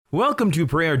Welcome to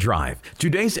Prayer Drive.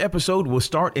 Today's episode will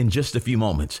start in just a few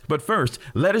moments. But first,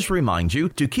 let us remind you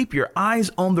to keep your eyes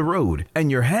on the road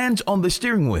and your hands on the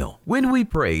steering wheel. When we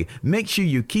pray, make sure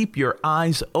you keep your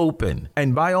eyes open.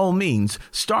 And by all means,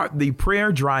 start the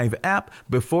Prayer Drive app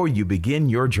before you begin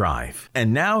your drive.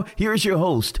 And now, here's your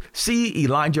host, C.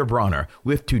 Elijah Bronner,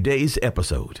 with today's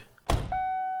episode.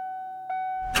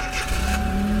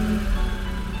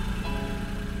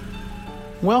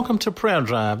 Welcome to Prayer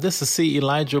Drive. This is C.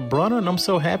 Elijah Bronner, and I'm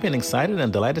so happy and excited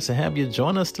and delighted to have you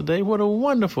join us today. What a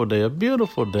wonderful day, a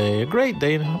beautiful day, a great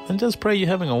day, and just pray you're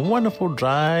having a wonderful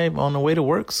drive on the way to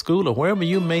work, school, or wherever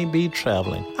you may be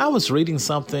traveling. I was reading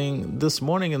something this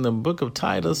morning in the book of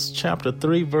Titus, chapter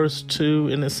 3, verse 2,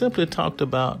 and it simply talked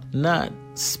about not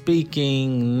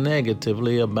speaking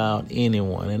negatively about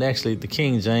anyone. And actually, the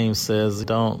King James says,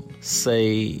 don't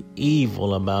say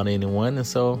evil about anyone. And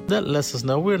so that lets us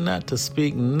know we're not to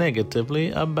speak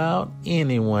negatively about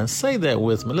anyone. Say that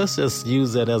with me. Let's just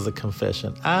use that as a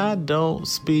confession. I don't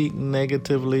speak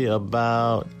negatively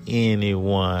about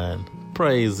anyone.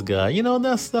 Praise God. You know,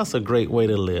 that's a great way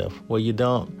to live, where you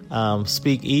don't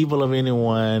speak evil of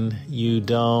anyone. You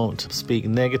don't speak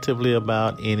negatively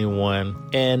about anyone.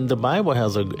 And the Bible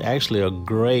has actually a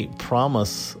great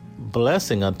promise,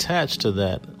 blessing attached to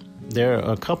that. There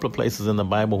are a couple of places in the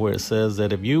Bible where it says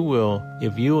that if you will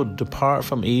depart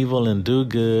from evil and do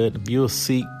good, if you'll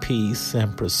seek peace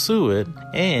and pursue it,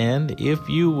 and if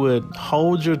you would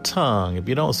hold your tongue, if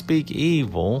you don't speak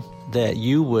evil, that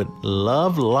you would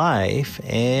love life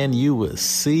and you would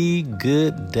see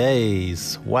good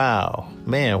days. Wow.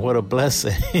 Man, what a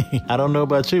blessing. I don't know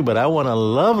about you, but I want to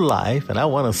love life and I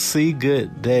want to see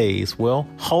good days. Well,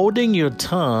 holding your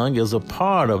tongue is a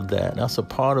part of that. That's a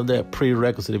part of that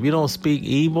prerequisite. If you don't speak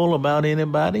evil about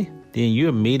anybody, then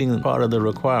you're meeting part of the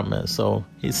requirement. So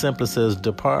he simply says,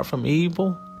 depart from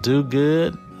evil, do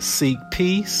good, seek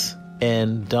peace,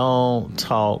 and don't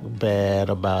talk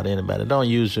bad about anybody. Don't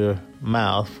use your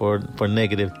mouth for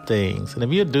negative things. And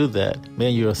if you do that,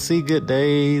 man, you'll see good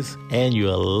days and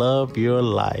you'll love your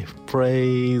life.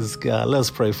 Praise God.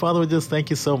 Let's pray. Father, we just thank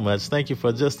you so much. Thank you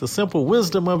for just the simple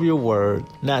wisdom of your word,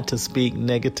 not to speak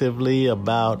negatively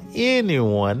about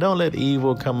anyone. Don't let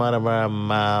evil come out of our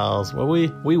mouths. Well,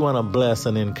 we want to bless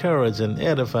and encourage and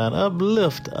edify and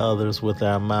uplift others with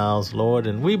our mouths, Lord.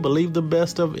 And we believe the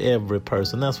best of every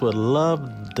person. That's what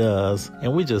love does.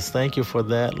 And we just thank you for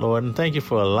that, Lord. And thank you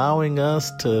for allowing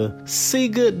us to see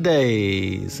good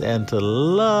days and to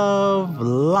love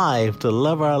life, to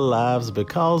love our lives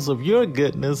because of your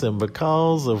goodness and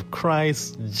because of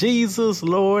Christ Jesus,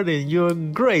 Lord, and your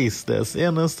grace that's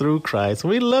in us through Christ.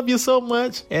 We love you so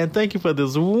much and thank you for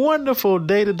this wonderful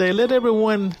day today. Let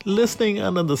everyone listening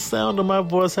under the sound of my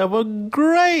voice have a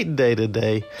great day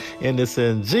today. And it's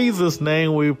in Jesus'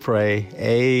 name we pray.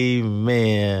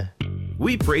 Amen.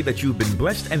 We pray that you've been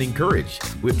blessed and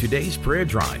encouraged with today's Prayer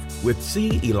Drive with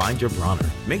C. Elijah Bronner.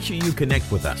 Make sure you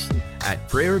connect with us at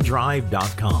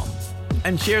prayerdrive.com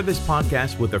and share this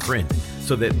podcast with a friend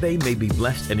so that they may be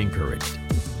blessed and encouraged.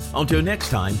 Until next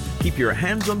time, keep your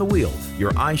hands on the wheel,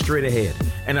 your eyes straight ahead,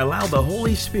 and allow the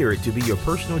Holy Spirit to be your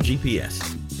personal GPS,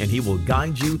 and He will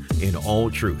guide you in all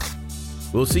truth.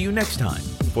 We'll see you next time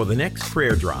for the next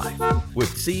Prayer Drive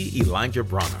with C. Elijah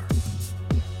Bronner.